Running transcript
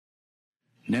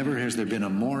Never has there been a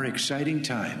more exciting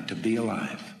time to be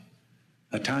alive.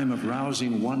 A time of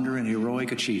rousing wonder and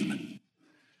heroic achievement.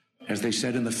 As they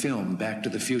said in the film Back to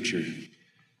the Future,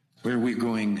 where we're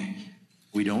going,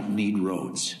 we don't need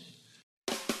roads.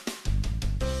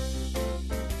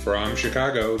 From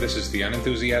Chicago, this is the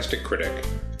Unenthusiastic Critic,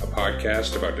 a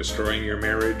podcast about destroying your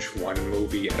marriage one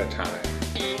movie at a time.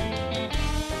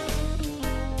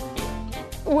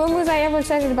 When was I ever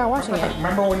excited about watching it?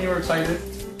 Remember when you were excited?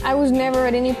 I was never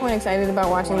at any point excited about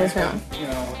watching this film.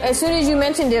 As soon as you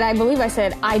mentioned it, I believe I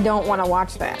said, I don't want to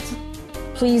watch that.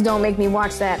 Please don't make me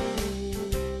watch that.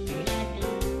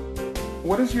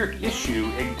 What is your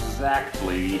issue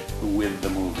exactly with the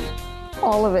movie?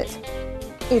 All of it.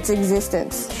 Its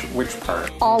existence. Which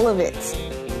part? All of it.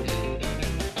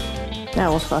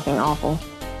 That was fucking awful.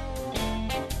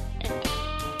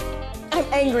 I'm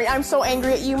angry. I'm so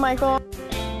angry at you, Michael.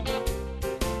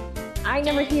 I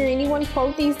never hear anyone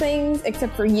quote these things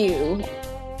except for you.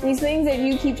 These things that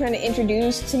you keep trying to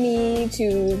introduce to me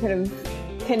to kind of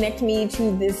connect me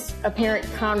to this apparent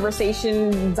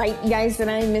conversation zeitgeist that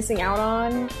I'm missing out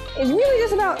on is really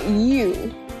just about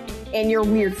you and your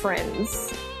weird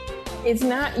friends. It's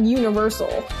not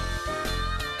universal.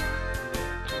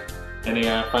 Any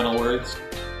final words?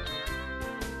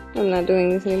 I'm not doing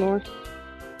this anymore.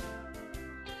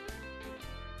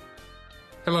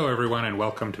 Hello, everyone, and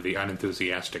welcome to the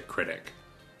Unenthusiastic Critic.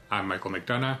 I'm Michael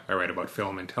McDonough. I write about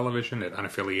film and television at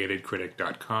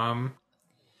unaffiliatedcritic.com.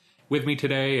 With me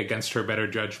today, against her better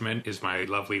judgment, is my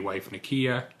lovely wife,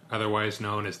 Nakea, otherwise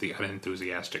known as the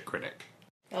Unenthusiastic Critic.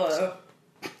 Hello.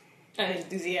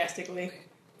 Unenthusiastically.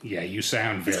 Yeah, you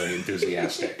sound very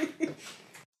enthusiastic.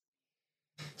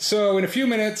 So, in a few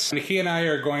minutes, Nakea and I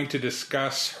are going to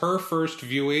discuss her first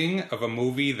viewing of a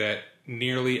movie that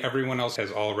nearly everyone else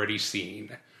has already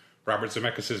seen. Robert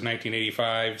Zemeckis'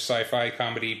 1985 sci-fi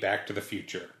comedy Back to the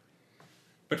Future.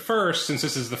 But first, since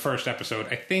this is the first episode,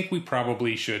 I think we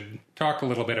probably should talk a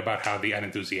little bit about how the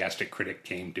Unenthusiastic Critic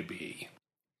came to be.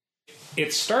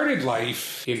 It started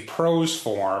life in prose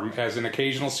form as an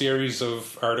occasional series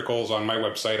of articles on my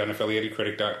website,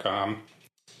 unaffiliatedcritic.com.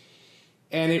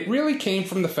 And it really came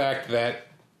from the fact that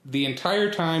the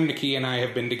entire time Nakea and I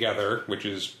have been together, which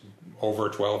is over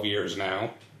 12 years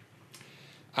now,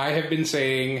 I have been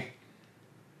saying,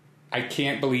 I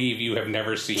can't believe you have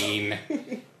never seen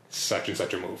such and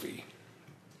such a movie.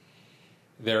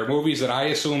 There are movies that I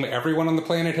assume everyone on the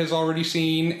planet has already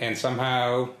seen, and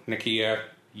somehow, Nakea,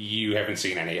 you haven't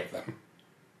seen any of them.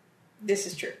 This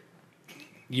is true.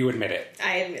 You admit it.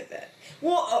 I admit that.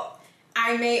 Well,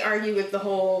 I may argue with the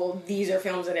whole, these are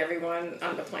films that everyone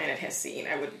on the planet has seen.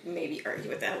 I would maybe argue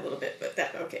with that a little bit, but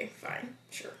that, okay, fine,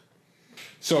 sure.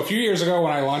 So a few years ago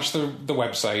when I launched the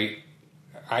website,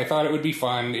 I thought it would be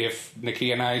fun if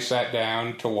Nakea and I sat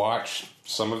down to watch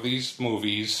some of these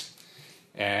movies,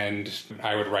 and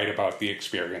I would write about the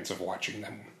experience of watching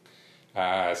them.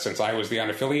 Since I was the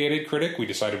unaffiliated critic, we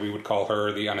decided we would call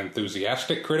her the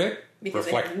unenthusiastic critic. Because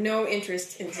I have no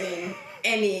interest in seeing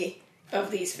any of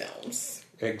these films.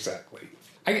 Exactly.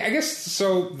 I guess,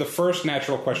 so the first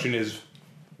natural question is,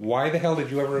 why the hell did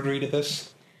you ever agree to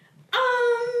this?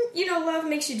 Love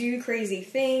makes you do crazy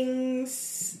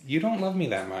things. You don't love me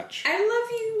that much. I love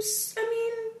you,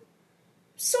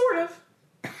 sort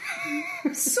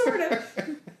of. Sort of.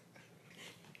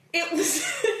 It was...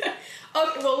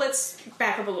 Okay, well, let's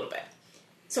back up a little bit.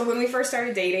 So when we first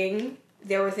started dating,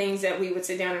 there were things that we would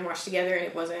sit down and watch together, and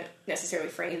it wasn't necessarily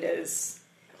framed as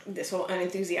this whole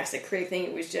unenthusiastic critic thing.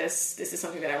 It was just, this is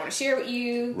something that I want to share with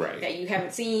you, right, that you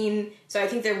haven't seen. So I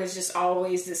think there was just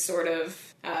always this sort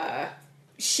of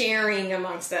sharing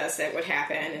amongst us that would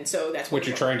happen, and so that's what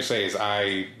you're trying to say is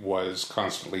I was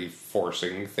constantly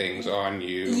forcing things on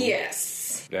you.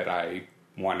 Yes. That I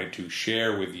wanted to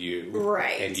share with you.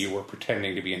 Right. And you were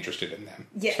pretending to be interested in them.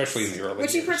 Yes. Especially in the early years.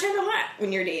 Which you pretend a lot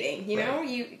when you're dating, you know?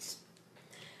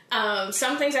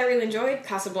 Some things I really enjoyed.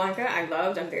 Casablanca, I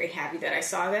loved. I'm very happy that I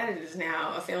saw that. It is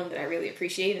now a film that I really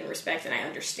appreciate and respect, and I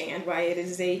understand why it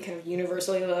is a kind of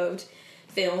universally loved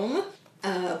film.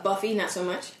 Buffy, not so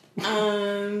much.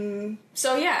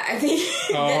 So yeah, I think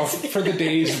for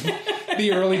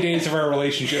the early days of our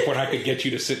relationship when I could get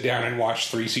you to sit down and watch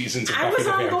 3 seasons of Buffy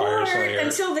the Vampire Slayer.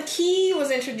 Until the key was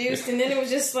introduced, and then it was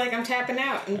just like, I'm tapping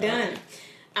out and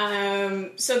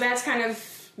done. So that's kind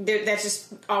of, that's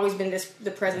just always been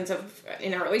the presence of,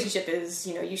 in our relationship is,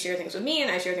 you share things with me and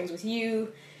I share things with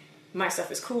you. My stuff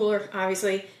is cooler,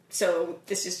 obviously. So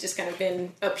this has just kind of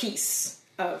been a piece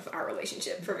of our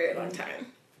relationship for a very long time.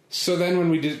 So then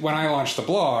when I launched the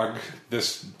blog,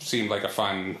 this seemed like a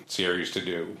fun series to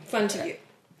do. Fun to you.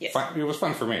 Yes. It was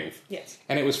fun for me. Yes.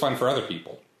 And it was fun for other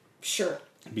people. Sure.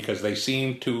 because they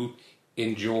seem to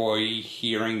enjoy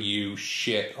hearing you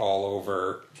shit all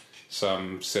over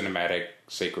some cinematic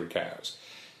sacred cows.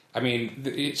 I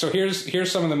mean, so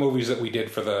here's some of the movies that we did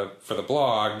for the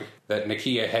blog that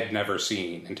Nakea had never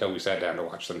seen until we sat down to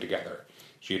watch them together.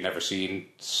 She had never seen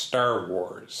Star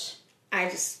Wars.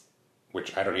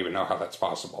 Which I don't even know how that's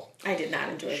possible. I did not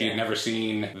enjoy that. She had never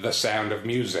seen The Sound of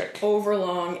Music.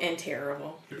 Overlong and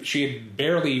terrible. She had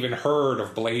barely even heard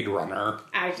of Blade Runner.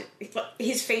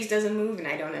 His face doesn't move, and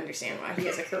I don't understand why he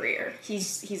has a career.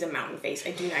 He's a mountain face.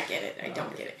 I do not get it. I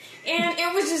don't get it. And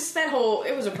it was just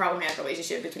it was a problematic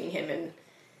relationship between him and,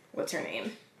 what's her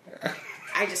name?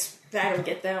 I don't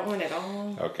get that one at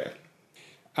all. Okay.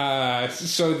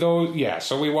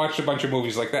 So we watched a bunch of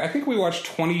movies like that. I think we watched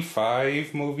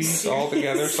 25 movies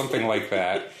altogether, something like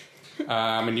that.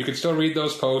 And you can still read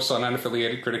those posts on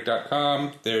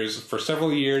unaffiliatedcritic.com. For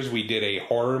several years, we did a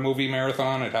horror movie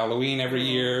marathon at Halloween every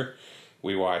year.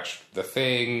 We watched The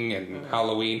Thing and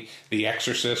Halloween, The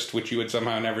Exorcist, which you had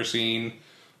somehow never seen.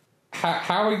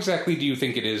 How exactly do you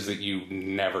think it is that you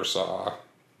never saw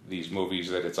these movies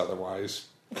that it's otherwise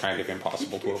kind of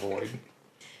impossible to avoid?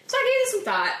 So I gave this some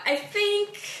thought. I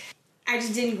think I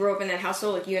just didn't grow up in that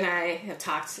household. Like, you and I have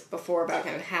talked before about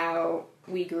kind of how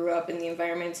we grew up in the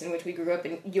environments in which we grew up.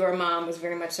 And your mom was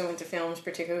very much so into films,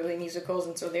 particularly musicals.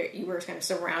 And so you were kind of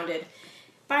surrounded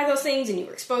by those things and you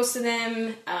were exposed to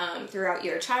them throughout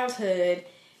your childhood.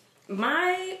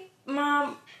 My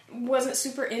mom wasn't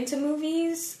super into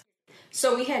movies.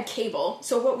 So we had cable.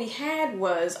 So what we had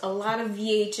was a lot of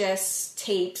VHS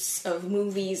tapes of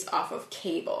movies off of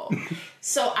cable.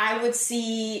 So I would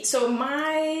see... So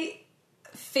my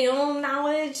film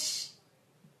knowledge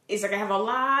is like I have a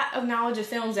lot of knowledge of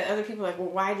films that other people are like, well,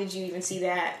 why did you even see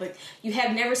that? Like, you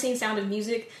have never seen Sound of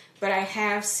Music, but I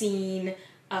have seen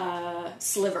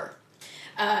Sliver.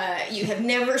 You have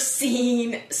never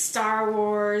seen Star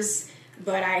Wars...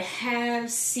 but I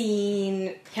have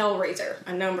seen Hellraiser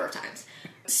a number of times.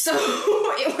 So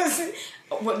it wasn't...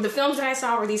 The films that I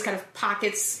saw were these kind of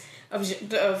pockets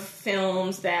of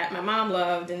films that my mom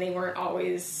loved, and they weren't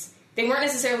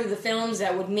necessarily the films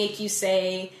that would make you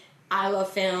say, I love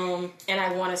film, and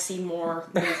I want to see more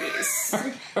movies.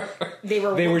 They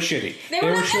were shitty. They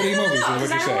were shitty movies.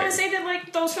 I don't want to say that,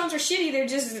 like, those films are shitty. They're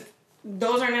just...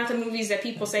 Those are not the movies that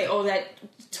people say, oh, that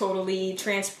totally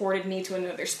transported me to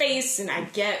another space, and I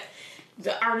get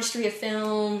the artistry of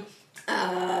film.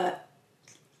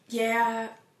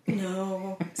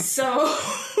 No. So,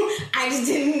 I just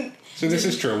didn't... So this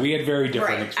is true. We had very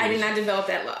different experiences. I did not develop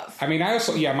that love. I mean,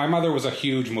 my mother was a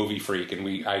huge movie freak,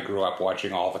 and I grew up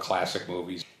watching all the classic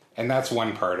movies. And that's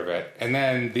one part of it. And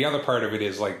then the other part of it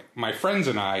is, like, my friends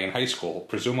and I in high school,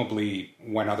 presumably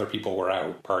when other people were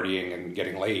out partying and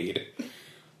getting laid,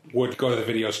 would go to the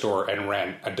video store and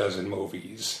rent a dozen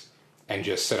movies and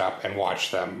just sit up and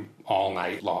watch them all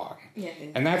night long. Yeah.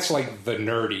 And that's, like, the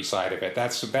nerdy side of it.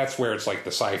 That's where it's, like,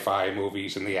 the sci-fi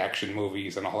movies and the action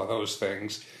movies and all of those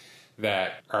things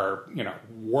that are,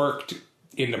 worked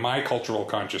into my cultural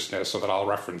consciousness so that I'll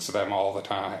reference them all the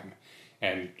time.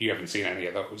 And you haven't seen any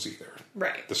of those either.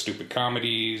 Right. The stupid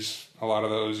comedies, a lot of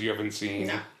those you haven't seen.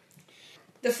 No.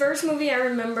 The first movie I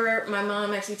remember my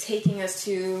mom actually taking us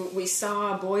to, we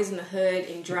saw Boys in the Hood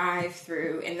in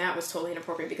drive-thru, and that was totally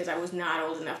inappropriate because I was not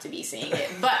old enough to be seeing it.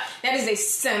 But that is a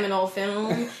seminal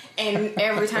film, and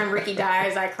every time Ricky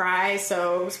dies, I cry,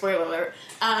 so spoiler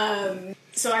alert.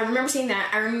 So I remember seeing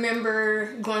that. I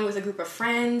remember going with a group of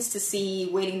friends to see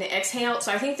Waiting to Exhale.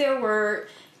 So I think there were...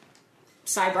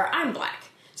 Sidebar, I'm black.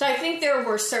 So I think there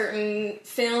were certain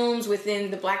films within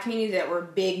the black community that were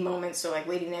big moments. So like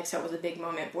Waiting to Exhale was a big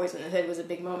moment. Boys in the Hood was a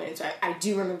big moment. And so I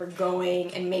do remember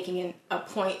going and making a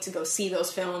point to go see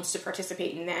those films to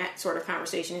participate in that sort of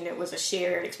conversation. And it was a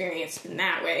shared experience in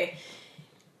that way.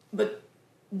 But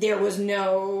there was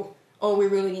no, oh, we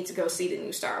really need to go see the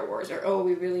new Star Wars. Or, oh,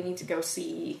 we really need to go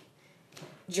see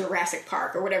Jurassic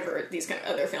Park or whatever these kind of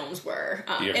other films were.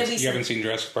 You haven't seen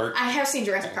Jurassic Park? I have seen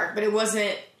Jurassic Park, but it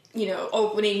wasn't,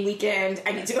 opening weekend,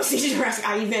 I need to go see Jurassic.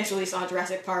 I eventually saw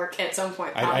Jurassic Park at some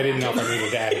point. I didn't know if I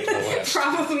needed to add it to the list.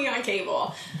 Probably on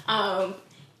cable. And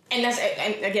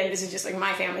again, this is just like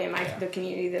my family and the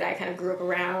community that I kind of grew up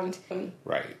around.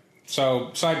 Right. So,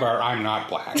 sidebar, I'm not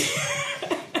black.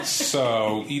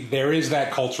 So, there is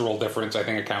that cultural difference, I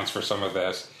think accounts for some of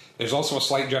this. There's also a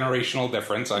slight generational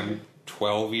difference. I'm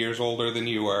 12 years older than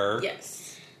you are.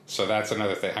 Yes. So that's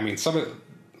another thing. I mean,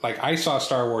 I saw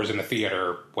Star Wars in the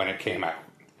theater when it came out.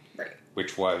 Right.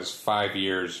 Which was 5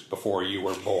 years before you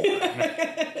were born.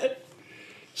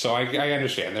 So I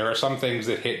understand. There are some things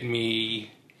that hit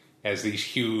me as these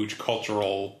huge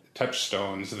cultural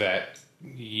touchstones that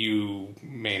you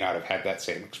may not have had that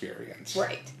same experience.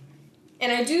 Right.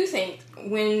 And I do think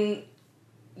when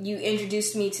you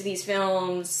introduced me to these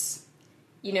films,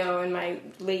 you know, in my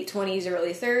late 20s,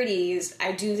 early 30s,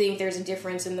 I do think there's a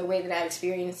difference in the way that I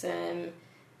experienced them.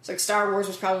 So, like, Star Wars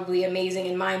was probably amazing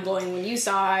and mind-blowing when you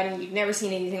saw it, and you'd never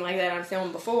seen anything like that on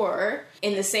film before.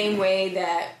 In the same way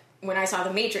that when I saw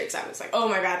The Matrix, I was like, oh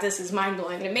my god, this is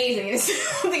mind-blowing and amazing, and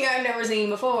it's something I've never seen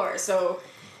before. So,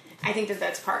 I think that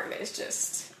that's part of it. It's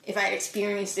just, if I had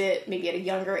experienced it maybe at a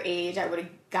younger age, I would have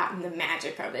gotten the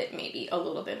magic of it maybe a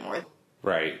little bit more.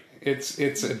 Right. It's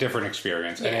a different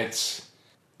experience. Yeah. And it's,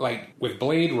 like, with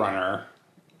Blade Runner,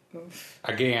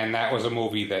 again, that was a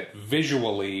movie that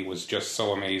visually was just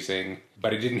so amazing,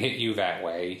 but it didn't hit you that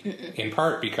way, in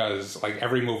part because, like,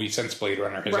 every movie since Blade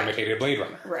Runner has imitated Blade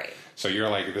Runner. Right. So you're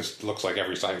like, this looks like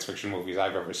every science fiction movie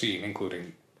I've ever seen,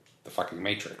 including the fucking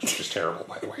Matrix, which is terrible,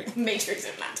 by the way. Matrix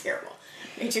is not terrible.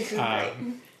 Matrix is great.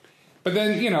 But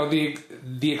then, you know,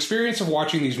 the experience of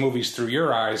watching these movies through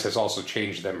your eyes has also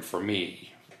changed them for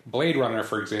me. Blade Runner,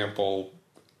 for example,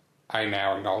 I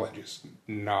now acknowledge is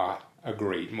not a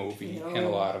great movie in a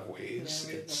lot of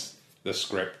ways. The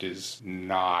script is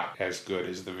not as good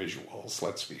as the visuals,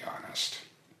 let's be honest.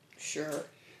 Sure.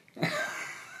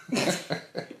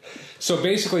 So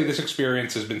basically this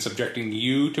experience has been subjecting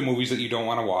you to movies that you don't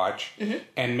want to watch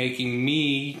and making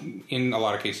me, in a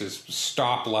lot of cases,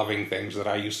 stop loving things that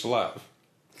I used to love.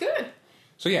 Good.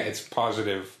 So yeah, it's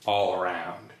positive all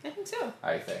around. I think so.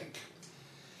 I think.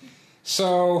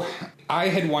 So, I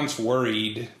had once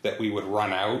worried that we would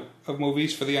run out of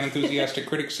movies for the Unenthusiastic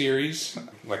Critic series.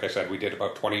 Like I said, we did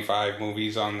about 25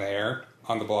 movies on there,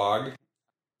 on the blog.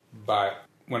 But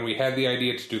when we had the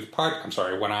idea to do the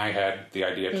podcast, when I had the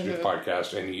idea to do the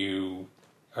podcast and you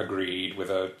agreed with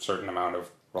a certain amount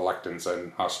of reluctance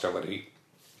and hostility,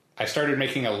 I started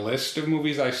making a list of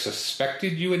movies I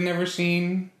suspected you had never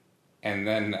seen. And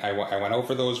then I went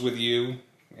over those with you,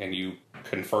 and you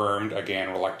confirmed,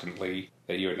 again, reluctantly,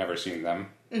 that you had never seen them.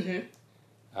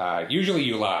 Usually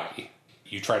you lie.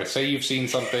 You try to say you've seen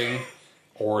something,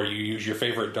 or you use your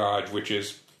favorite dodge, which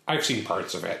is, I've seen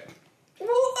parts of it.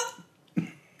 Well,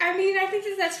 I mean, I think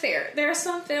that that's fair. There are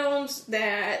some films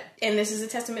that, and this is a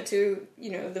testament to,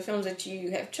 you know, the films that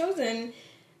you have chosen,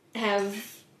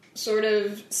 have sort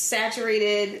of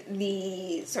saturated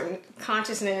the sort of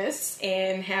consciousness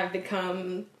and have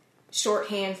become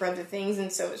shorthand for other things,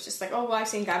 and so it's just like, oh, well, I've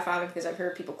seen Godfather because I've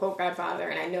heard people quote Godfather,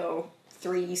 and I know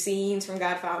 3 scenes from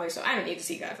Godfather, so I don't need to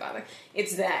see Godfather.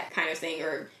 It's that kind of thing.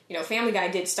 Or, you know, Family Guy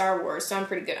did Star Wars, so I'm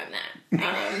pretty good on that.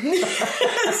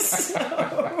 So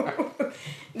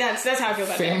that's how I feel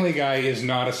about Family Guy is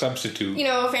not a substitute. You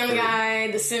know, Family Guy,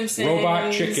 The Simpsons.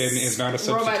 Robot Chicken is not a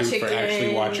substitute for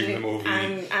actually watching the movie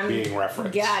I'm being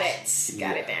referenced. Got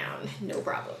it down. No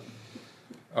problem.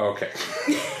 Okay.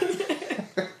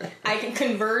 I can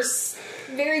converse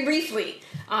very briefly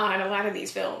on a lot of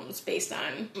these films based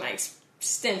on my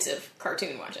extensive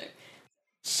cartoon watching.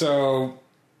 So,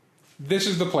 this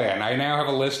is the plan. I now have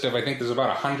a list of, I think there's about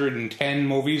 110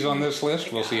 movies on this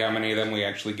list. We'll see how many of them we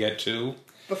actually get to.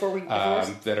 Before we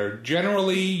that are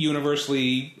generally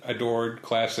universally adored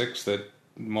classics that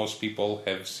most people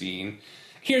have seen.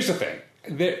 Here's the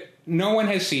thing. No one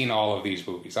has seen all of these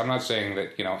movies. I'm not saying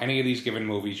that, you know, any of these given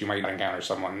movies you might encounter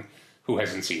someone who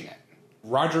hasn't seen it.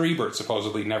 Roger Ebert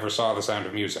supposedly never saw The Sound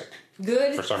of Music.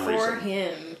 Good for some reason.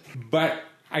 him. But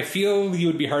I feel you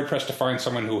would be hard-pressed to find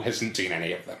someone who hasn't seen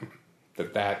any of them.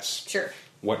 That's sure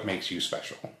what makes you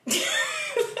special.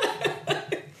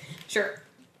 Sure.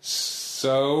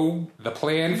 So, the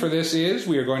plan for this is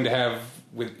we are going to have,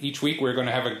 with each week, we're going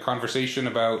to have a conversation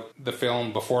about the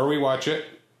film before we watch it,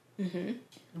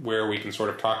 where we can sort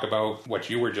of talk about what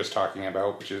you were just talking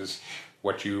about, which is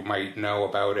what you might know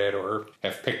about it or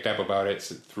have picked up about it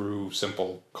through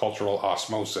simple cultural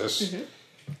osmosis.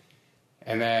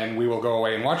 And then we will go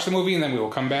away and watch the movie, and then we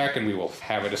will come back and we will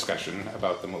have a discussion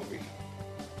about the movie.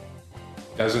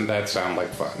 Doesn't that sound like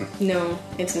fun? No,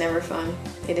 it's never fun.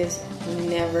 It is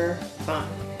never fun.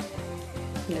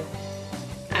 No.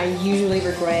 I usually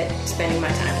regret spending my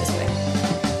time this way.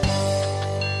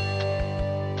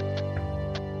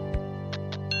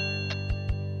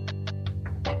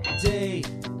 Day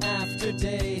after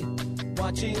day,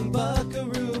 watching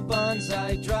Buckaroo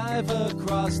Banzai drive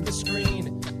across the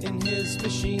screen in his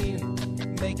machine,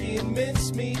 making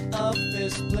mincemeat of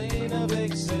this plane of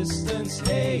existence.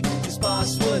 Hey, his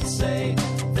boss would say,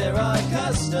 there are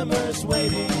customers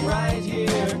waiting right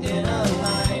here in a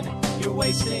line. You're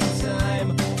wasting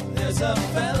time. There's a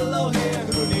fellow here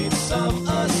who needs some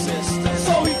assistance.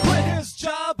 So he quit his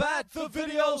job at the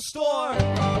video video store.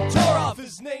 Tore off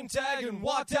his name tag and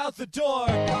walked out the door.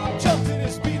 Jumped in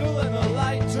his Beetle and the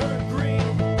light turned green.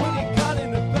 When he got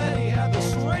into bed, he had the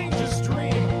strangest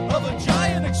dream of a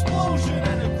giant explosion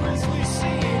and a grisly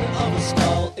scene of a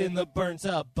skull in the burnt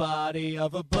up body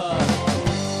of a bug.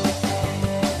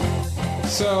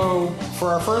 So, for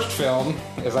our first film,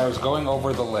 as I was going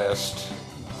over the list,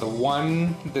 the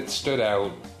one that stood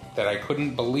out that I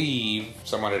couldn't believe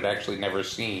someone had actually never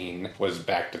seen was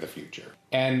Back to the Future.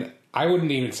 And I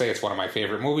wouldn't even say it's one of my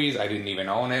favorite movies. I didn't even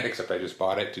own it, except I just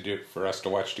bought it for us to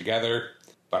watch together.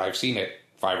 But I've seen it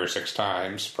 5 or 6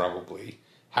 times, probably.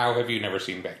 How have you never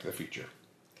seen Back to the Future?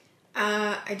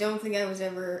 I don't think I was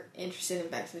ever interested in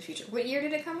Back to the Future. What year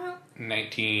did it come out?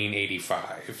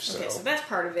 1985. So. Okay, so that's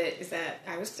part of it, is that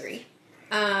I was 3.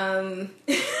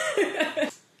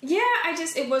 Yeah,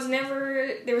 there was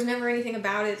never anything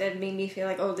about it that made me feel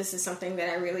like, oh, this is something that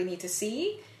I really need to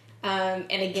see. And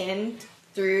again,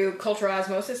 through cultural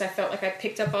osmosis, I felt like I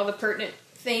picked up all the pertinent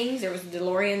things. There was a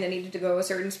DeLorean that needed to go a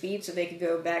certain speed so they could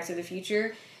go back to the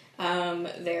future.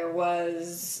 There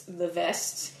was the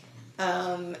vest.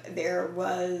 There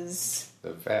was...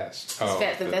 The vest. Oh,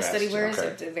 the vest that he wears.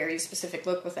 Okay. A very specific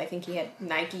look with, I think he had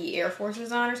Nike Air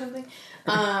Forces on or something.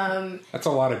 That's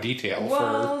a lot of detail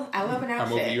for I love an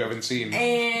outfit. A movie you haven't seen.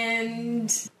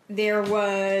 And there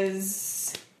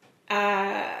was...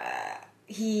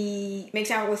 he makes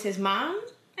out with his mom,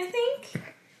 I think.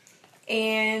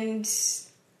 And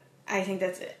I think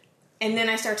that's it. And then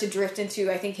I start to drift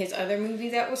into, I think, his other movie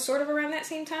that was sort of around that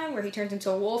same time, where he turns into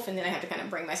a wolf, and then I have to kind of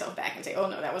bring myself back and say, oh,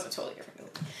 no, that was a totally different movie.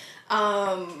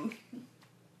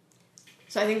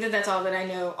 So I think that's all that I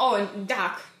know. Oh, and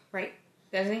Doc, right?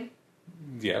 That's his name?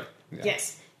 Yeah.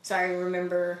 Yes. So I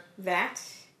remember that.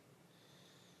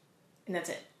 And that's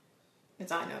it.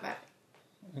 That's all I know about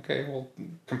it. Okay, well,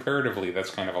 comparatively, that's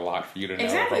kind of a lot for you to know.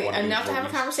 Exactly. About one Enough to have a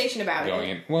conversation about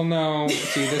it. Well, no.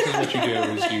 See, this is what you do,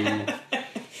 is you...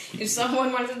 If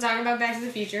someone wanted to talk about Back to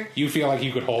the Future... You feel like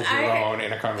you could hold your own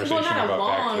in a conversation about Back to the Future. Well,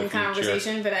 not a long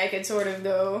conversation, but I could sort of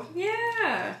go,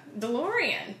 yeah,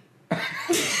 DeLorean.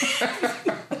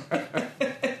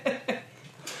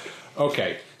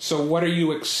 Okay, so what are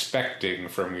you expecting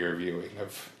from your viewing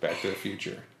of Back to the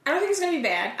Future? I don't think it's going to be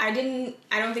bad. I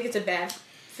don't think it's a bad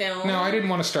film. No, I didn't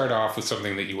want to start off with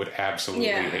something that you would absolutely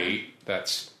hate.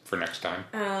 That's for next time.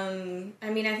 I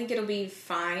mean, I think it'll be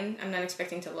fine. I'm not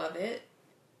expecting to love it.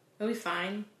 It'll be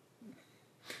fine.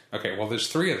 Okay, well, there's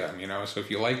 3 of them, so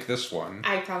if you like this one...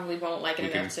 I probably won't like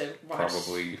it enough to watch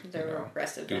the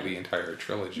rest of them. Do the entire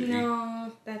trilogy.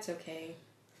 No, that's okay.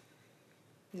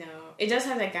 No. It does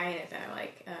have that guy in it that I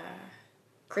like.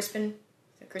 Crispin.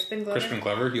 Crispin Glover? Crispin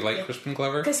Glover? You like Crispin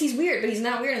Glover? Because he's weird, but he's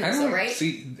not weird in this, right?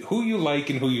 See, who you like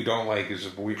and who you don't like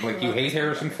is weird. Like, you hate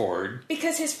Harrison Ford.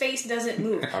 Because his face doesn't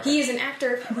move. Okay. He is an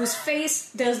actor whose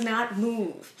face does not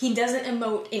move. He doesn't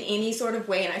emote in any sort of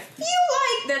way, and I feel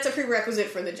like that's a prerequisite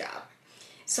for the job.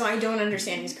 So I don't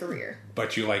understand his career.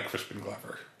 But you like Crispin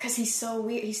Glover. Because he's so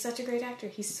weird. He's such a great actor.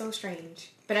 He's so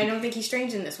strange. But I don't think he's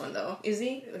strange in this one, though. Is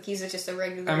he? Like, he's just a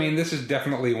regular... I mean, this is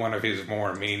definitely one of his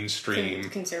more mainstream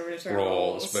conservative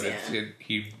roles. But yeah.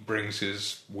 He brings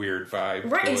his weird vibe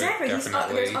right, to exactly. it,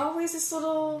 definitely. There's always this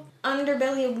little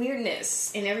underbelly of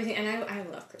weirdness in everything. And I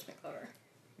love Crispin Glover.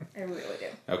 I really do.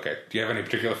 Okay. Do you have any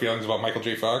particular feelings about Michael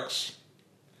J. Fox?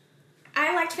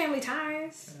 I liked Family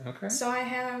Ties. Okay. So I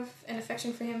have an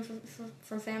affection for him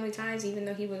from Family Ties, even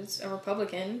though he was a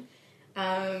Republican.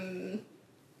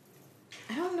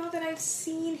 I don't know that I've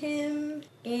seen him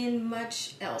in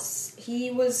much else.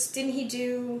 Was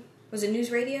it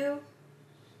News Radio?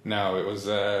 No, it was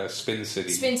Spin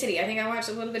City. Spin City. I think I watched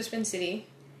a little bit of Spin City,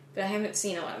 but I haven't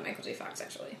seen a lot of Michael J. Fox,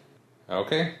 actually.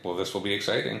 Okay, well, this will be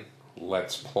exciting.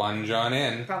 Let's plunge on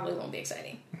in. Probably won't be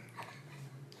exciting.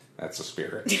 That's the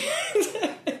spirit.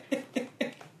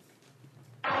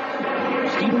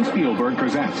 Steven Spielberg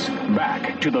presents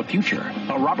Back to the Future,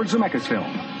 a Robert Zemeckis film.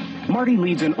 Marty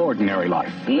leads an ordinary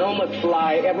life. No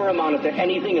McFly ever amounted to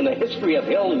anything in the history of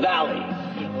Hill Valley.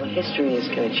 Yeah, well, history is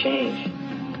going to change.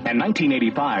 And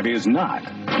 1985 is not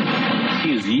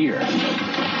his year.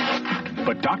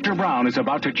 But Dr. Brown is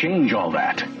about to change all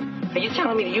that. Are you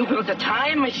telling me that you built a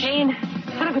time machine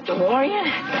instead of a DeLorean?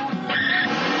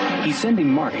 He's sending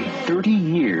Marty 30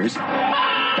 years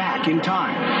back in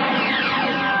time.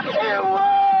 It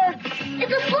worked!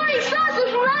 It's a flying saucer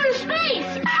from outer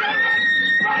space!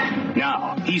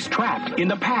 Now, he's trapped in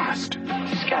the past.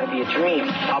 It's got to be a dream.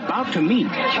 About to meet...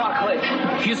 Chocolate.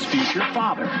 His future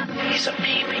father. He's a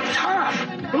peeping Tom.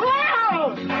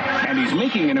 Wow! And he's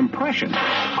making an impression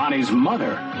on his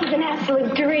mother. It's an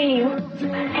absolute dream.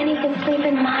 And he can sleep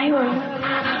in my room.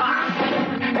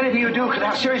 Anything you do could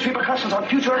have serious repercussions on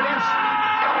future events.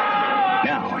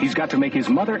 Now he's got to make his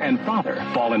mother and father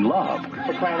fall in love.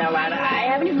 For crying out loud, I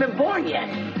haven't even been born yet.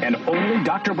 And only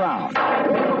Dr. Brown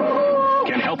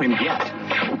can help him get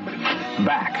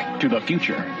back to the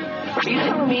future. Are you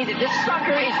telling me that this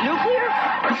sucker is nuclear?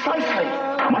 Precisely.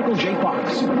 Michael J.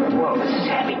 Fox. Whoa, this is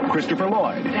heavy. Christopher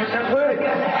Lloyd. There's that word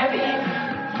again,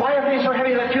 heavy. Why are things so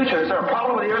heavy in the future? Is there a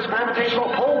problem with the Earth's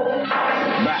gravitational pull?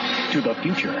 Back to the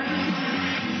future.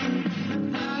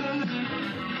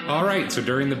 All right, so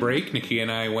during the break, Nakea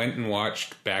and I went and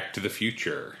watched Back to the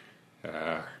Future.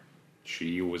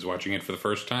 She was watching it for the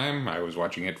first time. I was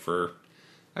watching it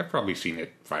I've probably seen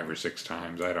it 5 or 6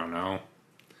 times. I don't know.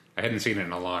 I hadn't seen it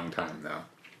in a long time, though.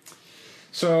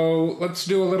 So let's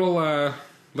do a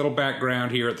little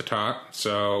background here at the top.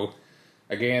 So,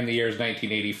 again, the year is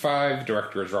 1985.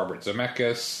 Director is Robert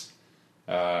Zemeckis.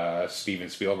 Steven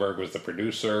Spielberg was the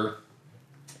producer.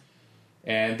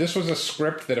 And this was a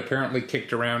script that apparently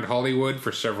kicked around Hollywood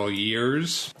for several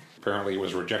years. Apparently it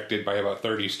was rejected by about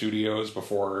 30 studios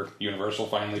before Universal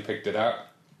finally picked it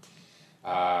up.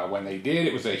 When they did,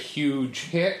 it was a huge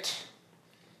hit.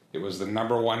 It was the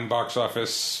 #1 box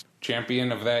office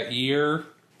champion of that year.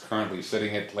 Currently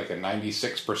sitting at like a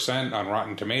 96% on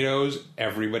Rotten Tomatoes.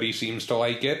 Everybody seems to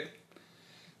like it.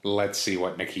 Let's see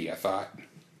what Nakea thought.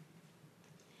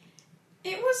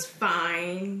 It was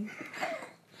fine.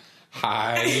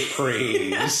 High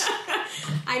praise.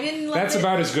 I didn't love That's it.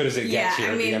 about as good as it gets here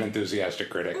I at mean, the Unenthusiastic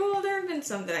Critic. Well, there have been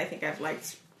some that I think I've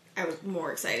liked. I was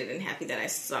more excited and happy that I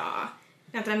saw.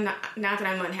 Not that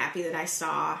I'm unhappy that I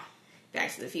saw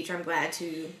Back to the Future. I'm glad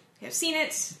to have seen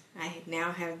it. I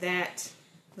now have that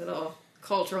little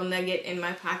cultural nugget in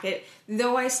my pocket.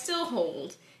 Though I still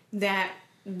hold that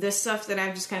the stuff that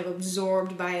I've just kind of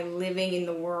absorbed by living in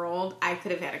the world, I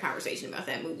could have had a conversation about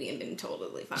that movie and been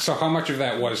totally fine. So how much of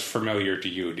that was familiar to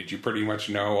you? Did you pretty much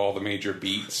know all the major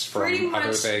beats from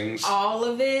other things? All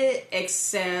of it,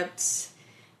 except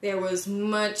there was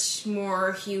much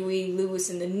more Huey Lewis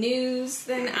in the news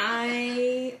than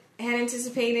I had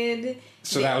anticipated.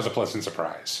 So that was a pleasant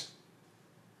surprise.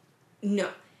 No.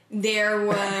 There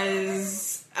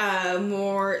was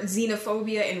more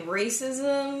xenophobia and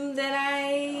racism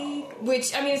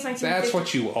which, I mean, it's like... That's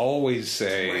what you always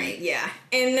say. Right, yeah.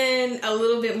 And then a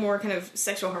little bit more kind of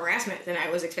sexual harassment than I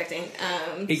was expecting.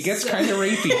 It gets kind of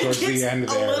rapey towards the end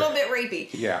there. A little bit rapey.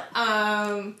 Yeah.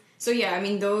 So yeah, I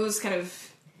mean, those kind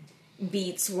of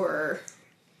beats were...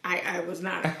 I was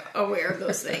not aware of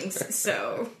those things,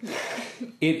 so... Yeah.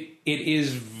 It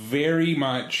is very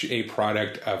much a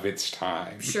product of its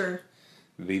time. Sure.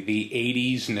 The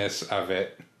 80s-ness of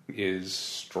it is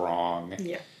strong.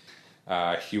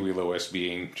 Yeah. Huey Lewis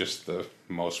being just the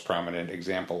most prominent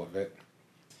example of it.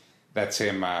 That's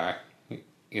him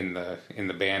in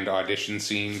the band audition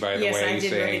scene, by the way. Yes, I did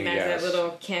saying, recognize that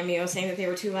little cameo saying that they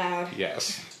were too loud.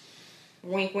 Yes.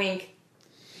 Wink, wink.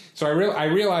 So I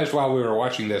realized while we were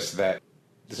watching this that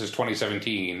this is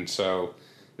 2017, so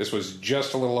this was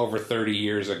just a little over 30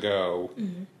 years ago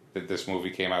that this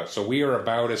movie came out. So we are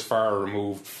about as far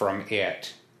removed from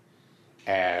it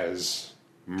as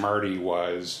Marty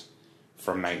was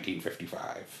from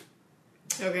 1955.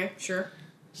 Okay, sure.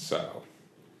 So,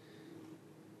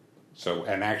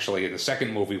 and actually in the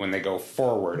second movie when they go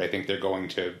forward, I think they're going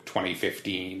to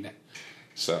 2015.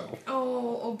 So.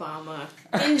 Oh, Obama.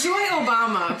 Enjoy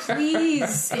Obama.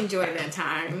 Please enjoy that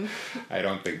time. I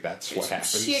don't think that's what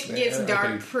happens. Shit there. gets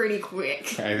dark pretty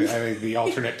quick. I think the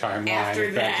alternate timeline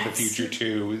of Back to the Future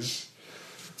 2 is...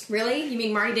 Really? You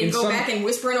mean Marty didn't go back and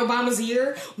whisper in Obama's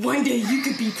ear, "One day you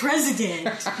could be president"?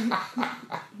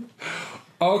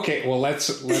 Okay, well,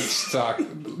 let's talk...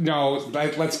 No,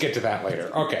 let's get to that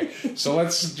later. Okay, so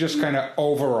let's just kind of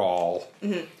overall...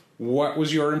 Mm-hmm. What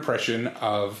was your impression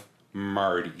of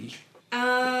Marty?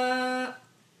 I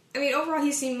mean, overall,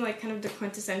 he seemed like kind of the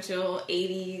quintessential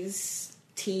 80s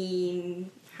teen,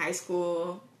 high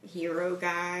school hero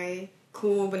guy.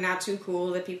 Cool, but not too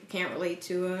cool that people can't relate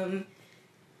to him.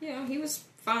 You know, he was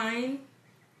fine.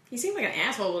 He seemed like an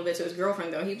asshole a little bit to his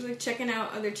girlfriend, though. He was like checking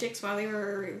out other chicks while they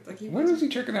were like. When was he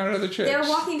checking out other chicks? They were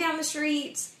walking down the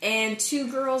street, and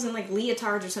 2 girls in like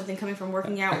leotards or something coming from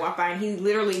working out walk by, and he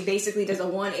literally basically does a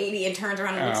 180 and turns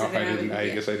around and looks at them. I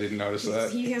guess I didn't notice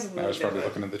that. He has a little I was probably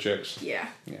looking at the chicks. Yeah.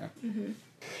 Yeah. Mm-hmm.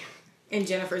 And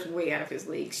Jennifer's way out of his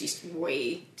league. She's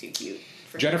way too cute.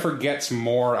 Jennifer gets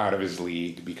more out of his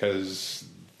league because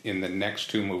in the next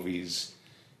 2 movies,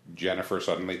 Jennifer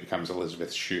suddenly becomes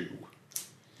Elizabeth Shue.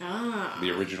 Ah.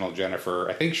 The original Jennifer,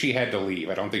 I think she had to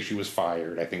leave. I don't think she was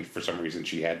fired. I think for some reason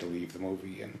she had to leave the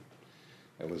movie, and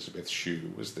Elizabeth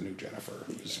Shue was the new Jennifer,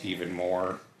 who was even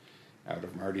more out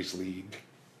of Marty's league.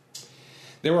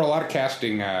 There were a lot of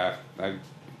casting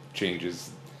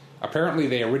changes. Apparently,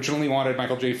 they originally wanted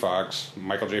Michael J. Fox.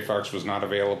 Michael J. Fox was not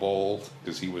available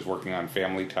because he was working on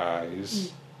Family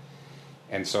Ties.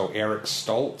 And so Eric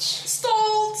Stoltz...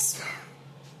 Stoltz!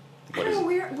 I don't know,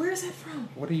 where is that from?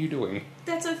 What are you doing?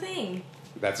 That's a thing.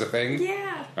 That's a thing?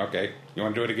 Yeah. Okay. You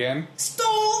want to do it again?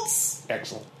 Stoltz!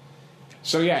 Excellent.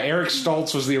 So yeah, Eric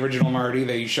Stoltz was the original Marty.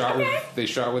 They shot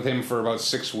with him for about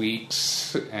 6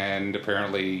 weeks, and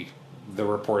apparently the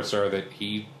reports are that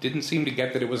he didn't seem to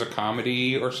get that it was a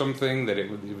comedy or something, that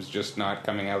it was just not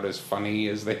coming out as funny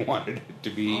as they wanted it to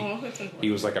be. Oh, that's unfortunate.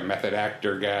 He was like a method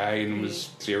actor guy and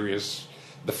was serious.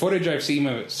 The footage I've seen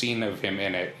of him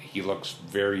in it, he looks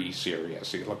very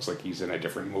serious. He looks like he's in a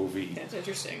different movie. That's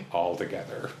interesting.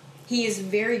 Altogether. He is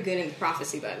very good in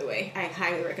Prophecy, by the way. I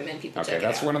highly recommend people check it out. Okay,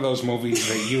 that's one of those movies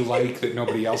that you like that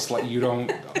nobody else you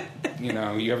don't,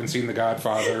 you haven't seen The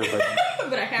Godfather, but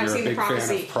I have you're seen a big The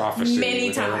Prophecy, fan of Prophecy many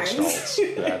with times.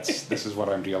 Eric Stoltz. This is what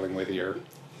I'm dealing with here.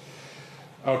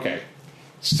 Okay,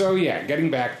 so yeah, getting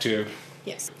back to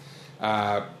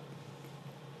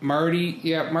Marty.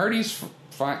 Yeah, Marty's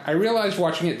fine. I realized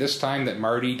watching it this time that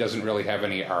Marty doesn't really have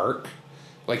any arc.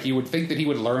 Like, you would think that he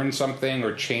would learn something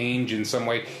or change in some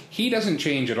way. He doesn't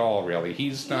change at all, really.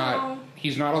 He's not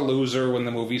a loser when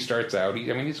the movie starts out.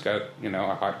 He's got,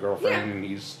 a hot girlfriend, and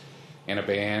he's in a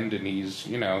band, and he's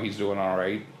doing all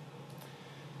right.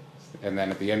 And then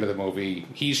at the end of the movie,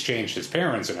 he's changed his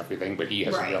parents and everything, but he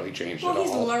hasn't really changed at all. Well,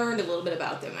 he's learned a little bit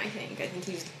about them, I think. I think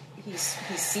he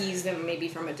sees them maybe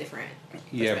from a different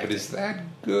perspective. Yeah, but is that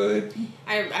good?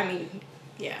 I mean,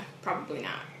 yeah, probably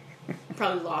not.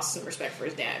 Probably lost some respect for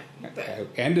his dad. But,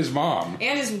 and his mom.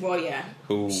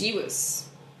 Who? She was...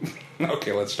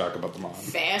 Okay, let's talk about the mom.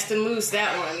 Fast and loose,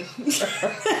 that one.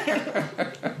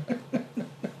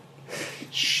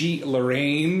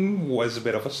 Lorraine was a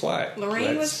bit of a slut.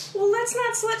 Let's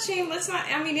not slut shame.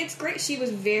 It's great. She was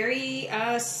very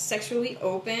sexually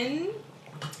open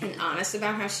and honest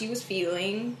about how she was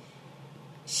feeling.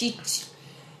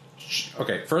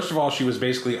 Okay, first of all, she was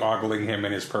basically ogling him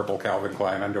in his purple Calvin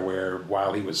Klein underwear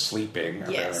while he was sleeping,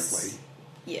 apparently.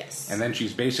 Yes. And then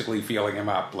she's basically feeling him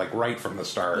up, like, right from the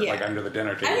start, like, under the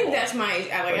dinner table. I think that's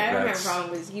I don't have a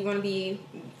problem with, you want to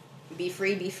be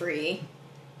free.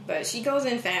 But she goes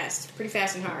in fast, pretty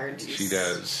fast and hard. She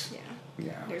does.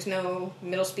 Yeah. There's no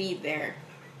middle speed there.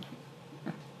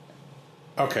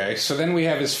 Okay, so then we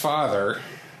have his father.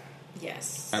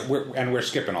 Yes. We're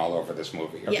skipping all over this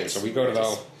movie. Okay, so we go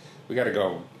to we got to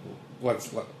go.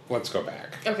 Let's go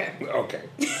back. Okay.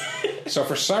 So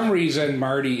for some reason,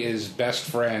 Marty is best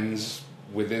friends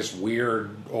with this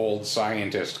weird old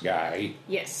scientist guy.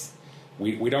 Yes.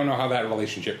 We don't know how that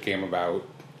relationship came about.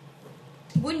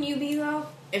 Wouldn't you be, though?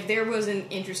 If there was an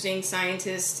interesting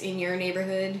scientist in your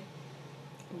neighborhood,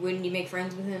 wouldn't you make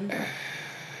friends with him?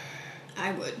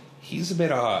 I would. He's a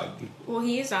bit odd. Well,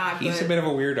 he is odd. He's a bit of a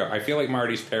weirdo. I feel like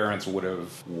Marty's parents would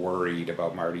have worried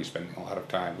about Marty spending a lot of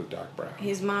time with Doc Brown.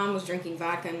 His mom was drinking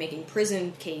vodka and making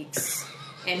prison cakes,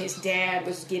 and his dad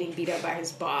was getting beat up by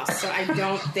his boss. So I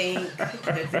don't think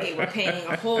that they were paying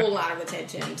a whole lot of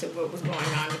attention to what was going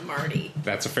on with Marty.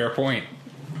 That's a fair point.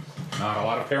 Not a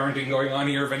lot of parenting going on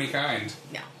here of any kind.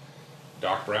 No.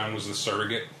 Doc Brown was the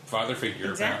surrogate father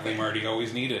figure apparently Marty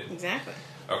always needed. Exactly.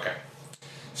 Okay.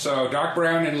 So Doc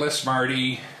Brown enlists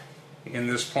Marty in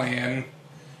this plan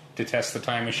to test the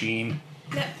time machine.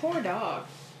 That poor dog.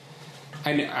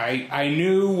 I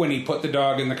knew when he put the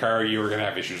dog in the car you were going to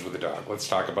have issues with the dog. Let's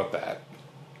talk about that.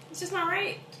 It's just not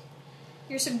right.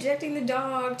 You're subjecting the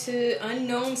dog to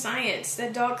unknown science.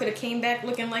 That dog could have came back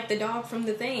looking like the dog from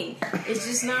The Thing. It's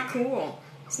just not cool.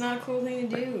 It's not a cool thing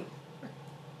to do.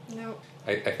 No.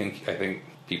 I think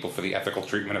people for the ethical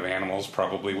treatment of animals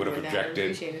probably would have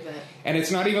objected. Appreciated that. And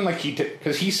it's not even like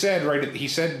because he said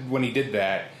when he did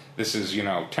that, this is,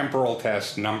 temporal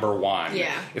test number 1.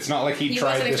 Yeah. It's not like he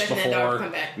tried this before. That dog to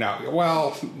come back. No.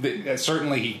 Well,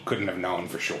 certainly he couldn't have known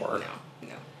for sure.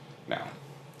 No.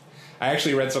 I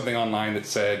actually read something online that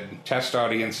said test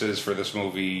audiences for this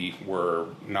movie were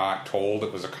not told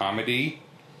it was a comedy,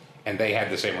 and they had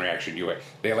the same reaction you had.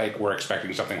 They were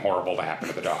expecting something horrible to happen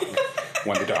to the dog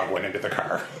when the dog went into the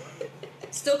car.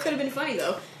 Still could have been funny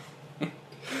though.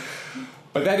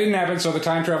 But that didn't happen, so the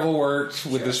time travel worked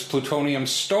with this plutonium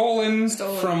stolen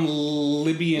from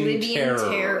Libyan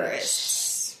terrorists.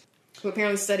 Who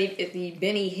apparently studied at the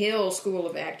Benny Hill School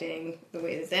of Acting. The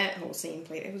way that whole scene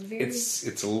played, it was very...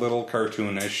 It's a little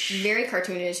cartoonish. Very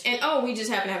cartoonish. And, we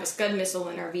just happen to have a Scud missile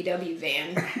in our VW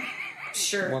van.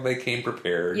 Sure. Well, they came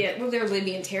prepared. Yeah, well, they're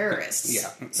Libyan terrorists.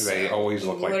 Yeah, they always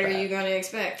look like that. What are you going to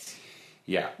expect?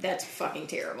 Yeah. That's fucking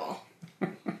terrible.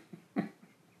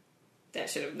 That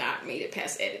should have not made it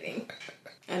past editing.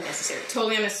 Unnecessary.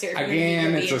 Totally unnecessary.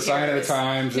 Again, it's a sign of the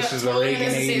times. This is the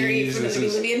Reagan 80s. This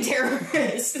is Libyan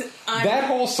terrorists. That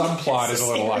whole subplot is a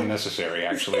little unnecessary,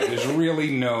 actually. There's really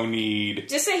no need.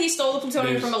 Just say he stole the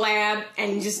plutonium from a lab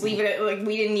and just leave it at, like,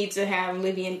 we didn't need to have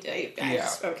Libyan...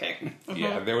 Okay. Mm-hmm.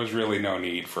 Yeah, there was really no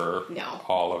need for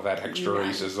all of that extra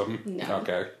racism. No.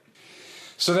 Okay.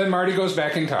 So then Marty goes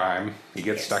back in time. He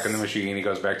gets stuck in the machine. He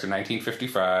goes back to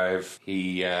 1955.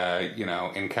 He,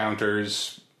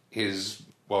 encounters his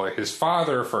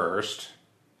father first,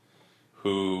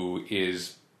 who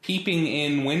is peeping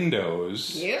in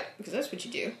windows. Yeah, because that's what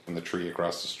you do. From the tree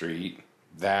across the street.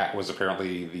 That was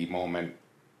apparently the moment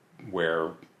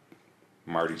where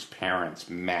Marty's parents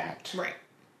met. Right.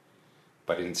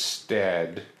 But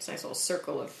instead... It's a nice little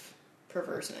circle of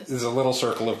perverseness. There's a little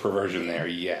circle of perversion there,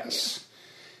 yes.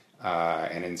 Yeah.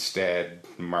 And instead,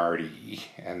 Marty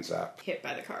ends up... Hit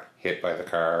by the car. Hit by the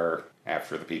car.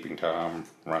 After the peeping Tom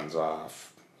runs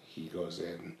off, he goes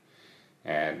in,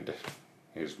 and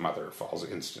his mother falls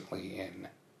instantly in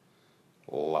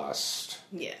lust.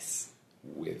 Yes.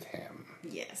 With him.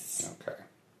 Yes. Okay.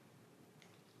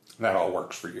 That all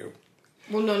works for you.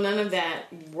 Well, no, none of that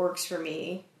works for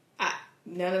me.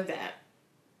 None of that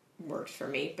works for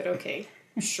me, but okay.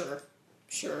 Sure.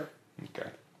 Okay.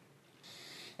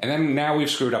 And then now we've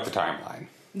screwed up the timeline.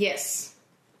 Yes.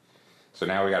 So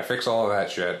now we gotta fix all of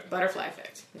that shit. Butterfly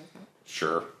effect.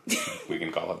 Sure. We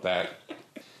can call it that.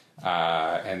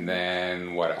 And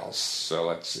then what else? So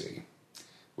let's see.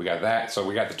 We got that. So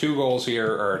we got the two goals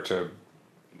here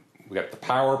we got the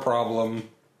power problem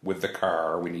with the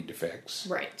car we need to fix.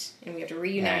 Right. And we have to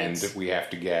reunite. And we have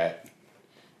to get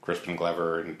Crispin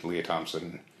Glover and Leah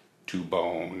Thompson to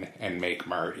bone and make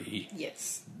Marty.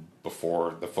 Yes.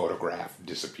 Before the photograph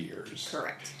disappears.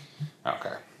 Correct.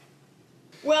 Okay.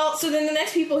 Well, so then the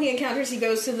next people he encounters, he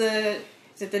goes to the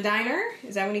diner?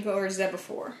 Is that when he goes, or is that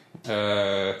before?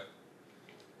 I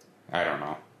don't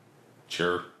know.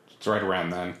 Sure. It's right around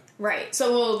then. Right.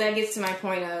 So, that gets to my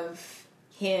point of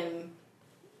him,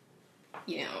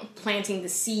 planting the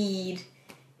seed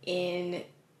in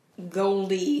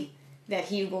Goldie that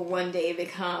he will one day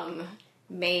become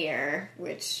mayor,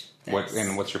 which... What's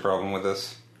your problem with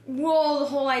this? Well, the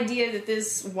whole idea that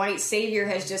this white savior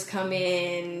has just come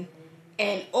in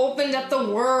and opened up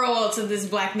the world to this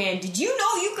black man. Did you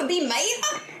know you could be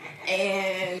mayor?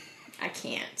 And I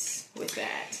can't with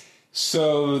that.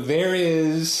 So there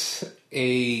is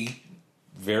a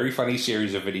very funny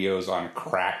series of videos on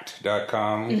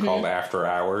cracked.com called After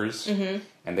Hours. Mm-hmm.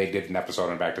 And they did an episode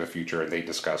on Back to the Future, and they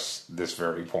discuss this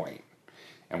very point.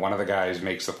 And one of the guys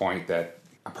makes the point that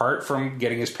apart from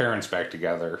getting his parents back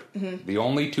together, the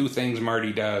only two things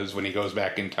Marty does when he goes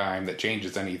back in time that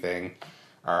changes anything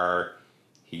are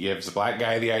he gives the black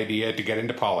guy the idea to get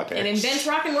into politics. And invents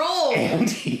rock and roll. And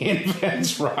he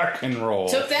invents rock and roll.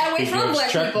 Took that away from black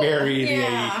Chuck people. Berry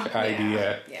the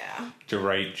idea to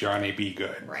write Johnny Be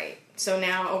Good. Right. So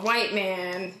now a white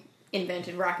man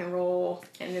invented rock and roll,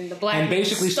 and then the black man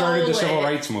basically started the civil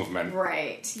rights movement.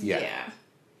 Right. Yeah.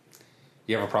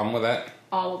 You have a problem with that?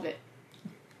 All of it.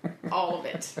 All of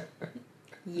it.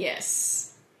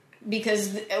 Yes.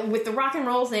 Because with the rock and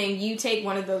roll thing, you take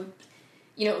one of the,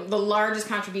 the largest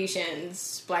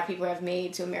contributions black people have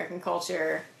made to American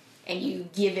culture, and you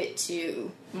give it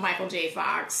to Michael J.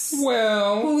 Fox.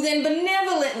 Well... Who then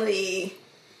benevolently...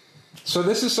 So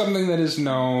this is something that is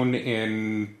known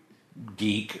in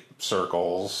geek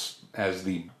circles as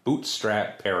the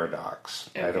bootstrap paradox.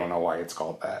 Okay. I don't know why it's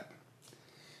called that.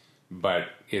 But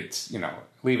it's,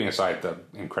 leaving aside the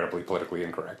incredibly politically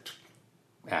incorrect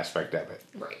aspect of it.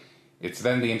 Right. It's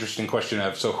then the interesting question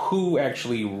of, so who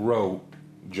actually wrote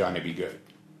Johnny Be Good?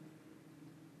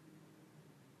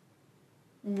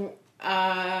 Well,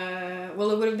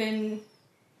 it would have been...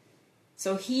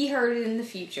 So he heard it in the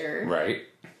future. Right.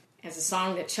 As a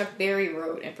song that Chuck Berry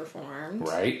wrote and performed.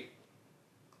 Right.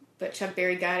 But Chuck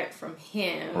Berry got it from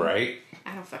him. Right.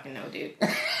 I don't fucking know, dude.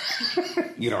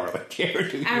 You don't really care,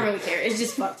 do you? I don't really care. It's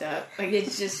just fucked up. Like,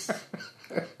 it's just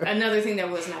another thing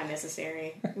that was not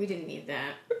necessary. We didn't need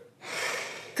that.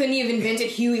 Couldn't you have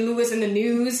invented Huey Lewis and the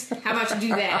News? How about you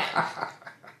do that?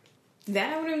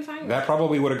 That I would have been fine with. That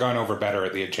probably would have gone over better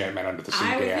at the Enchantment Under the Sea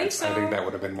dance. So. I think that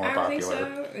would have been more popular.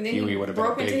 So. And then Huey would have been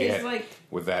a big hit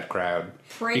with that crowd.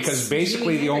 Because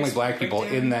basically the only black people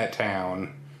in that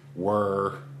town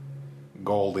were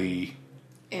Goldie...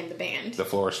 And the band. The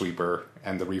Floor Sweeper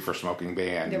and the Reefer Smoking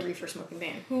Band. The Reefer Smoking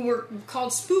Band. Who were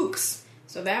called Spooks.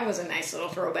 So that was a nice little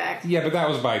throwback. Yeah, but that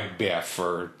was by Biff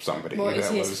or somebody. Well, it's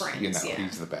that his was, friends,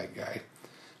 he's the bad guy.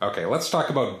 Okay, let's talk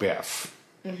about Biff.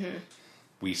 Mm-hmm.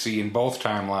 we see in both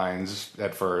timelines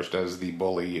at first as the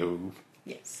bully who,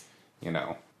 Yes.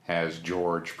 Has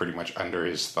George pretty much under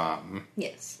his thumb.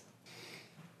 Yes.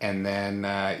 And then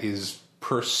is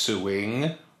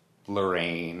pursuing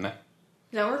Lorraine.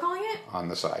 Is that what we're calling it? On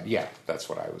the side. Yeah, that's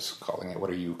what I was calling it. What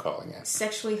are you calling it?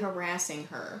 Sexually harassing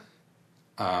her.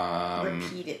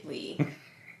 Repeatedly.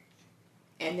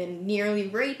 And then nearly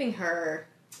raping her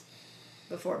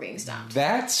before being stopped.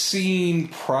 That scene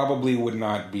probably would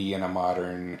not be in a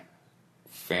modern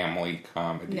family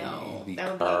comedy. No, the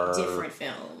that would be a different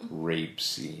film. Rape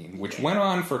scene, which went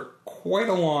on for quite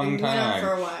a long time. Went on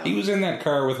for a while. He was in that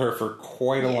car with her for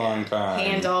quite a long time.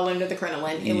 Hand all under the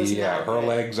crinoline. It was not her good.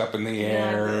 legs up in the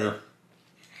air.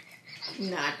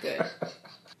 Not good.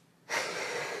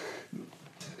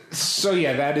 So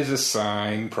yeah, that is a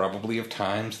sign probably of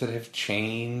times that have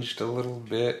changed a little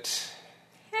bit.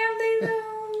 Have they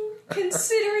though?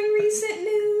 Considering recent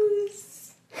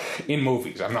news? In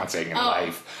movies. I'm not saying in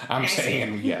life. I'm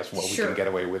saying, yes, what we can get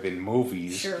away with in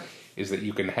movies is that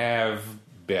you can have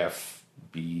Biff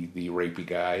be the rapey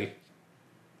guy.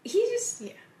 He's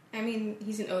an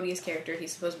odious character.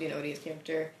 He's supposed to be an odious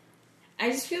character.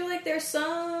 I just feel like there's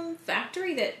some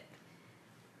factory that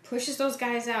pushes those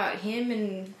guys out. Him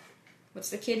and what's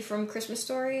the kid from Christmas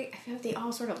Story? I feel like they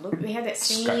all sort of look. They have that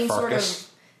same sort of.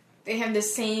 They have the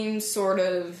same sort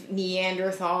of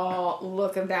Neanderthal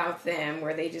look about them,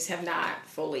 where they just have not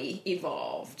fully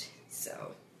evolved.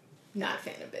 So, not a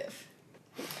fan of Biff.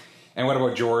 And what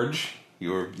about George?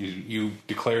 You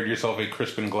declared yourself a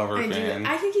Crispin Glover fan.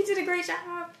 I think he did a great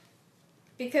job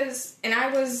and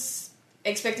I was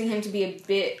expecting him to be a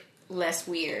bit less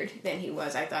weird than he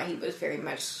was. I thought he was very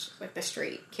much like the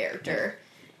straight character,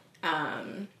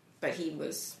 but he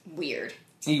was weird.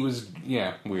 He was,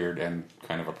 weird and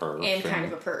kind of a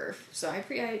perv. So I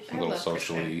a little love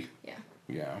socially. Crispin.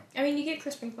 Yeah. I mean, you get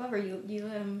Crispin Glover, you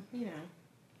let him,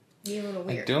 be a little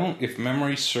weird. If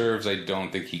memory serves, I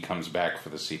don't think he comes back for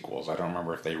the sequels. I don't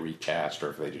remember if they recast or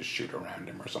if they just shoot around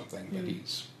him or something, but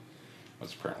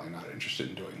was apparently not interested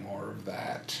in doing more of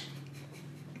that.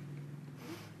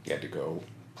 He had to go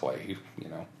play,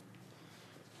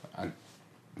 a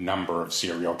number of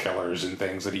serial killers and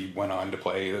things that he went on to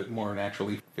play that more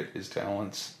naturally fit his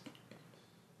talents.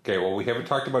 Okay, well, we haven't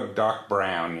talked about Doc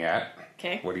Brown yet.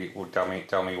 Okay.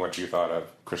 Tell me what you thought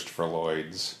of Christopher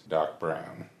Lloyd's Doc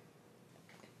Brown.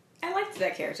 I liked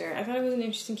that character. I thought it was an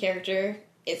interesting character.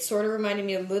 It sort of reminded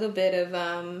me a little bit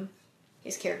of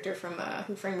his character from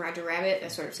Who Framed Roger Rabbit,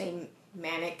 that sort of same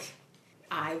manic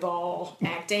eyeball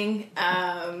acting.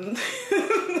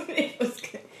 It was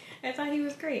good. I thought he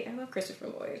was great. I love Christopher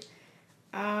Lloyd.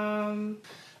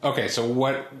 Okay, so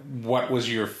what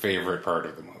was your favorite part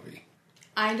of the movie?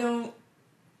 I don't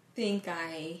think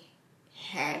I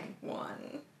had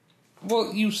one.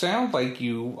 Well, you sound like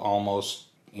you almost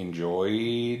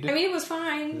enjoyed. I mean, it was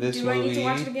fine. Do I need to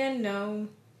watch it again? No.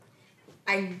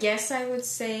 I guess I would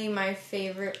say my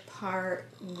favorite part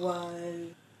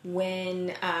was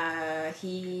when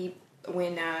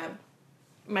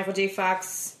Michael J.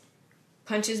 Fox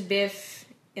punches Biff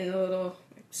in the little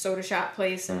soda shop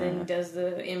place and then does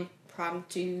the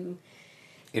impromptu...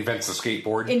 Invents the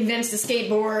skateboard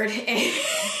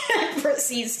and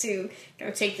proceeds to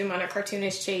take them on a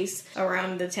cartoonish chase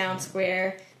around the town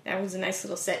square. That was a nice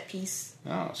little set piece.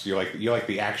 Oh, so you like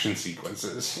the action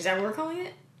sequences. Is that what we're calling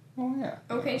it? Oh, yeah.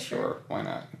 Okay, sure. Why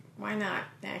not? Why not?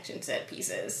 Action set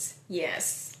pieces.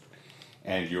 Yes.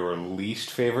 And your least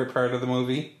favorite part of the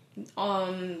movie?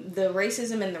 The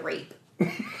racism and the rape.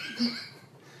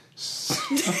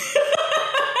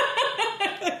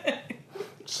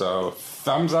 So,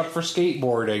 thumbs up for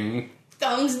skateboarding.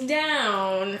 Thumbs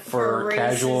down for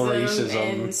casual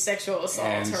racism and sexual assault,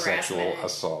 and harassment, sexual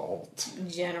assault,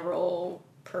 general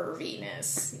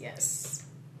perviness. Yes.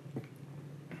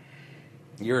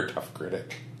 You're a tough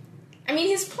critic. I mean,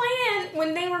 his plan,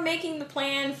 when they were making the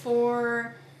plan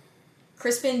for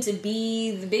Crispin to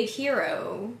be the big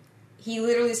hero, he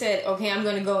literally said, okay, I'm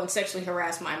going to go and sexually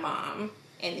harass my mom,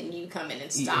 and then you come in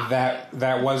and stop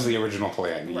That was the original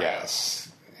plan, right. Yes.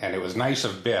 And it was nice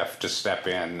of Biff to step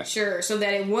in. Sure, so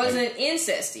that it wasn't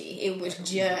incesty. It was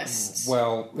just...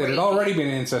 Well, it had already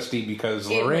been incesty because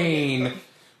Lorraine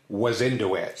was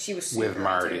into it. She was super with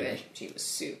Marty. into it. She was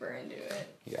super into it.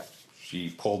 Yeah. She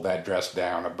pulled that dress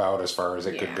down about as far as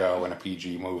it could go in a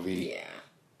PG movie. Yeah.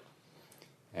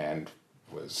 And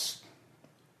was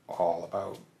all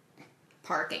about...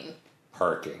 Parking,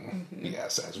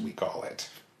 yes, as we call it.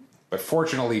 But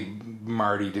fortunately,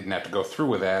 Marty didn't have to go through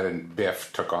with that, and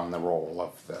Biff took on the role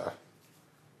of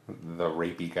the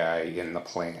rapey guy in the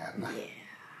plan.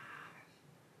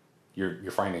 Yeah.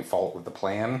 You're finding fault with the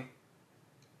plan?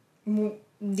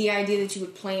 The idea that you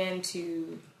would plan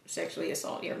to sexually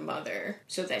assault your mother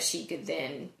so that she could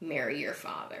then marry your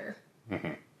father.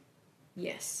 Mm-hmm.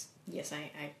 Yes,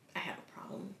 I have a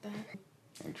problem with that.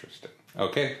 Interesting.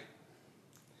 Okay.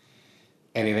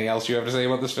 Anything else you have to say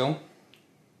about this film?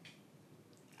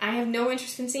 I have no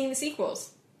interest in seeing the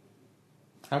sequels.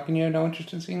 How can you have no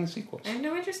interest in seeing the sequels? I have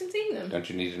no interest in seeing them. Don't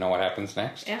you need to know what happens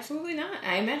next? Absolutely not.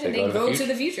 I imagine they go to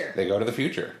the future. They go to the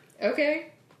future. Okay.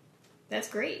 That's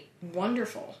great.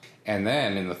 Wonderful. And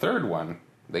then in the third one,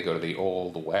 they go to the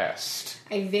Old West.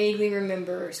 I vaguely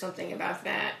remember something about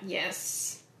that.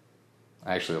 Yes.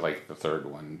 I actually like the third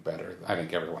one better. I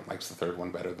think everyone likes the third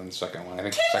one better than the second one. I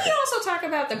think. Can we also talk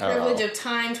about the privilege of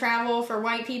time travel for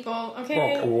white people?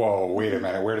 Okay. Whoa, wait a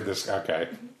minute. Where did this? Okay.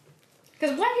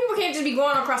 Because black people can't just be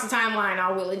going across the timeline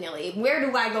all willy nilly. Where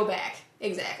do I go back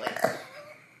exactly?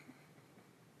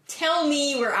 Tell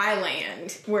me where I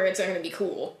land, where it's going to be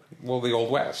cool. Well, the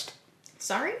Old West.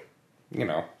 Sorry? You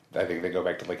know, I think they go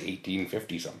back to like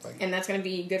 1850 something. And that's going to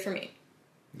be good for me.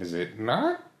 Is it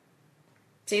not?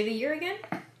 Say the year again?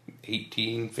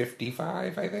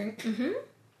 1855, I think. Mm-hmm.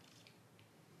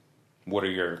 What are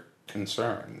your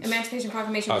concerns? Emancipation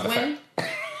Proclamation was when?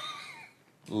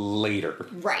 Later.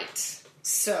 Right.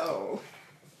 So,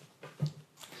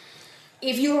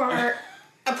 if you are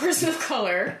a person of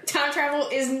color, time travel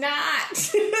is not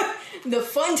the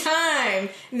fun time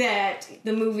that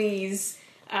the movies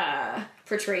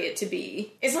portray it to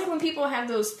be. It's like when people have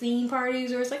those theme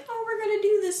parties where it's like, oh, we're going to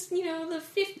do this, you know, the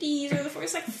 50s or the 40s.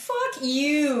 It's like, fuck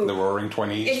you. The Roaring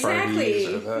 20s. Exactly.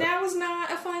 Parties. That was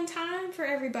not a fun time for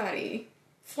everybody.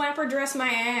 Flapper dress my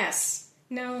ass.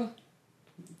 No.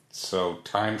 So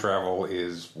time travel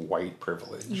is white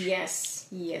privilege. Yes.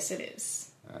 Yes, it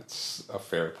is. That's a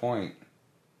fair point.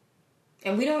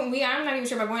 And I'm not even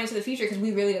sure about going into the future because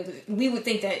we would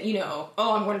think that, you know,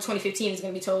 oh, I'm going to 2015, it's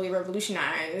going to be totally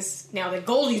revolutionized. Now that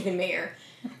Goldie's been mayor,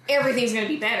 everything's going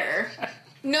to be better.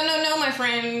 No, my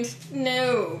friend.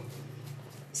 No.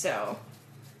 So,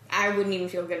 I wouldn't even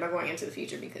feel good about going into the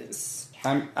future because...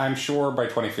 I'm sure by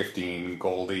 2015,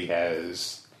 Goldie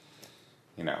has,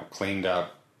 you know, cleaned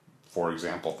up, for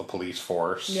example, the police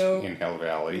force in Hill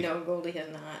Valley. No, Goldie has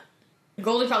not.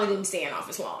 Goldie probably didn't stay in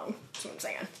office long. That's what I'm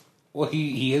saying. Well,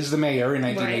 he is the mayor in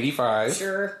 1985. Right.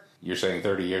 Sure. You're saying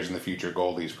 30 years in the future,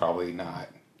 Goldie's probably not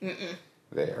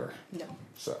there. No.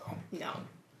 So. No.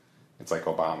 It's like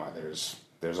Obama. There's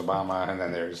Obama, and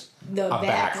then there's the a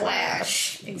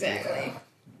backlash. Exactly.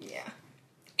 Yeah.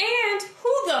 And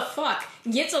who the fuck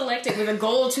gets elected with a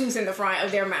gold tooth in the front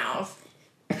of their mouth?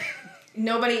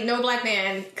 No black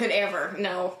man could ever.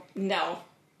 No.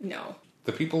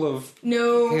 The people of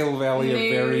Hill Valley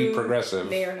are very progressive.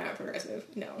 They are not progressive.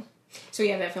 No. So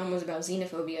yeah, that film was about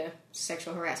xenophobia,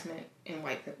 sexual harassment, and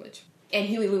white privilege. And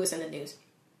Huey Lewis and the News.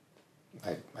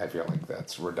 I feel like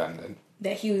that's redundant.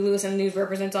 That Huey Lewis and the News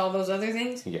represents all those other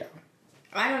things? Yeah.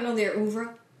 I don't know their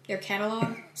oeuvre, their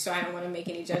catalog, so I don't want to make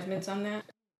any judgments on that.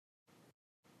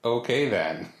 Okay,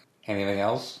 then. Anything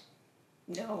else?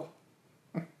 No.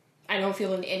 I don't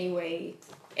feel in any way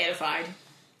edified.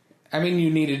 I mean, you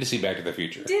needed to see Back to the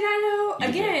Future. Did I, though?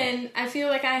 Again, I feel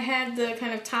like I had the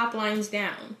kind of top lines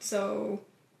down, so...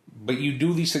 But you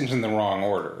do these things in the wrong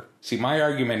order. See, my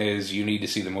argument is you need to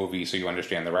see the movie so you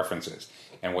understand the references.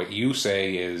 And what you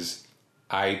say is,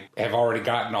 I have already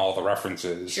gotten all the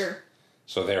references. Sure.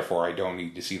 So therefore I don't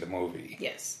need to see the movie.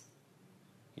 Yes.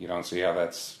 You don't see how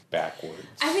that's backwards.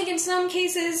 I think in some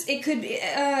cases it could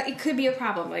be a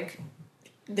problem. Like,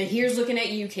 the Here's Looking at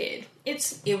You kid.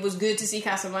 It was good to see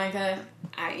Casablanca.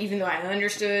 Even though I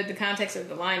understood the context of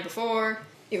the line before,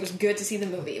 it was good to see the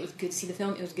movie. It was good to see the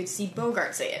film. It was good to see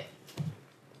Bogart say it.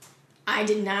 I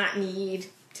did not need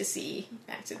to see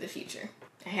Back to the Future.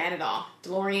 I had it all.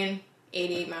 DeLorean,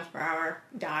 88 miles per hour,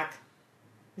 Doc,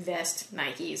 vest,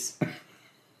 Nikes,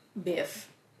 Biff,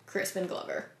 Crispin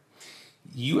Glover.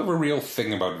 You have a real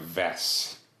thing about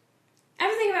vests. I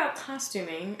have a thing about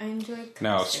costuming. I enjoy costuming.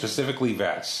 No, specifically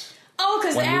vests. Oh,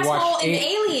 because the asshole in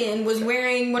Alien was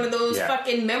wearing one of those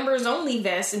fucking members-only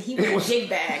vests, and he was a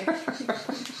dickbag.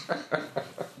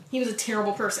 He was a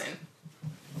terrible person.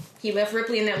 He left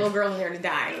Ripley and that little girl in there to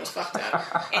die, and it was fucked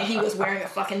up. And he was wearing a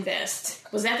fucking vest.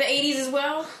 Was that the 80s as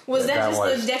well? Was that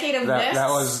just the decade of vests? That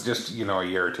was just, a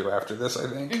year or two after this, I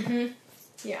think. Mm-hmm.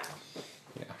 Yeah.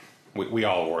 Yeah. We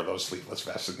all wore those sleeveless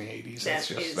vests in the 80s. That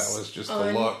was just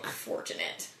the look.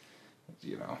 Unfortunate.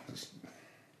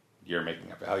 You're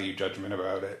making a value judgment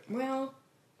about it. Well,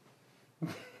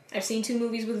 I've seen 2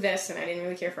 movies with vests, and I didn't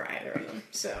really care for either of them,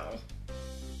 so...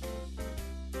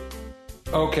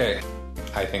 Okay.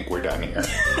 I think we're done here.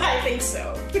 I think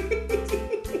so.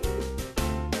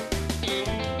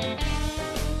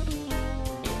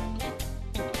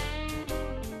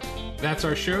 That's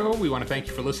our show. We want to thank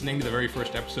you for listening to the very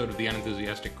first episode of The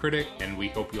Unenthusiastic Critic, and we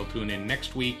hope you'll tune in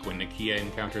next week when Nakea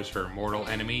encounters her mortal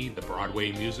enemy, the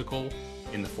Broadway musical,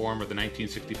 in the form of the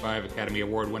 1965 Academy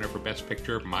Award winner for Best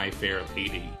Picture, My Fair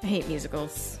Lady. I hate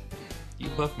musicals. You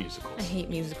love musicals. I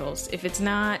hate musicals. If it's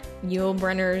not Yul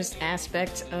Brynner's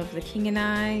aspect of The King and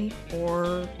I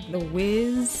or The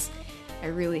Wiz, I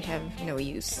really have no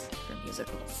use for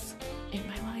musicals in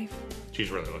my life. She's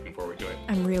really looking forward to it.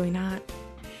 I'm really not.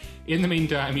 In the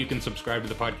meantime, you can subscribe to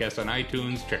the podcast on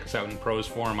iTunes, check us out in prose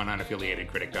form on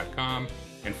unaffiliatedcritic.com,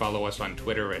 and follow us on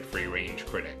Twitter at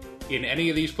FreeRangeCritic. In any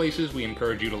of these places, we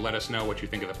encourage you to let us know what you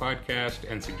think of the podcast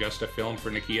and suggest a film for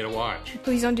Nakea to watch.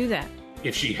 Please don't do that.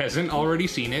 If she hasn't already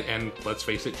seen it, and let's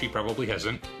face it, she probably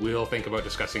hasn't, we'll think about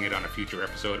discussing it on a future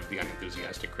episode of The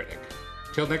Unenthusiastic Critic.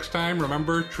 Till next time,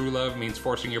 remember, true love means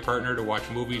forcing your partner to watch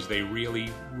movies they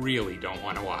really, really don't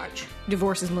want to watch.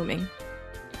 Divorce is looming.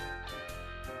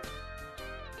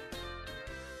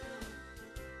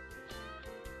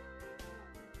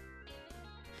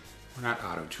 We're not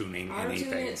auto-tuning anything.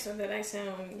 Auto-tune it so that I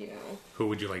sound, Who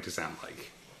would you like to sound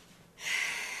like?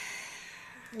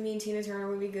 I mean, Tina Turner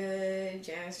would be good.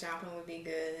 Janis Joplin would be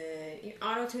good.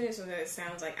 Auto-tune it so that it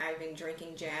sounds like I've been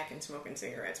drinking Jack and smoking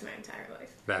cigarettes my entire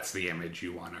life. That's the image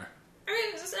you want to I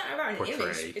mean, it's not about an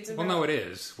image. It's about, well, no, it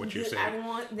is what you're saying. I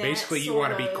want that. Basically, you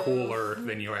want to be cooler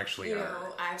than you actually are.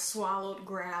 I've swallowed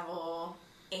gravel.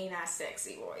 Ain't I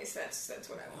sexy voice? That's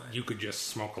what I want. You could just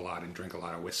smoke a lot and drink a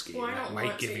lot of whiskey, Well, and that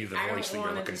might give you the voice that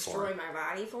you're looking for. I don't want to destroy my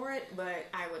body for it, but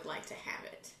I would like to have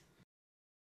it.